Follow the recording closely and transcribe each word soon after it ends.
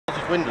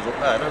windows up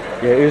there, don't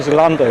they? Yeah, who's the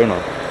landowner?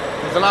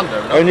 Who's the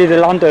landowner? Only the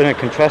landowner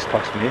can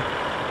trespass me.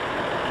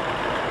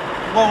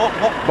 Well,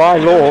 what by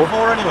law.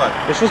 For anyway?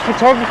 This was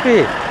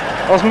photography.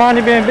 I was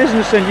minding my own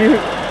business and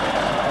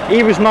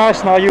he was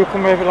nice now, you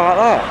come over like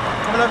that.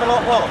 Coming over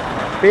like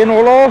what? Being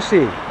all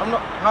arsey. I'm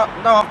not,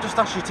 no, I've just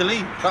asked you to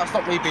leave. That's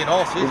not me being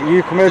arsey, is it?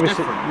 You come over,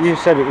 you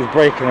said it was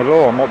breaking the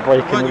law. I'm not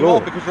breaking the law. You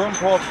are, because you're on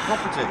private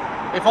property.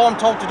 If I'm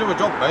told to do a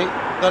job, mate,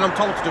 then I'm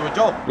told to do a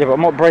job. Yeah, but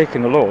I'm not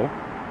breaking the law.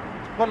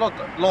 Well,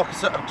 like I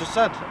said, I've just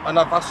said, and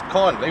I've asked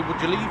kindly,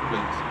 would you leave,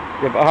 please?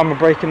 Yeah, but how am I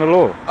breaking the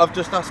law? I've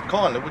just asked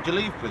kindly, would you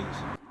leave, please?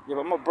 Yeah,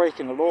 but I'm not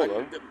breaking the law,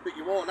 though. But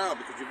you are now,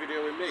 because you're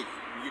videoing me.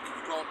 You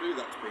can't do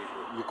that to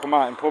people. You come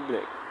out in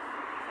public.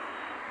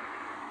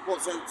 What,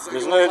 so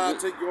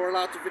you're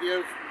allowed to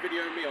video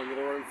me on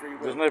your own free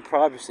will? There's no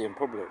privacy in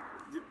public.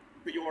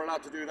 But you're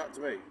allowed to do that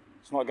to me?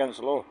 It's not against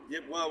the law. Yeah,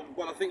 well,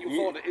 I think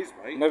you'll find it is,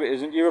 mate. No, it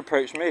isn't. You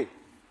approached me.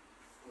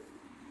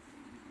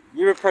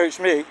 You approached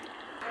me.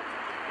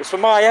 It's for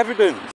my evidence.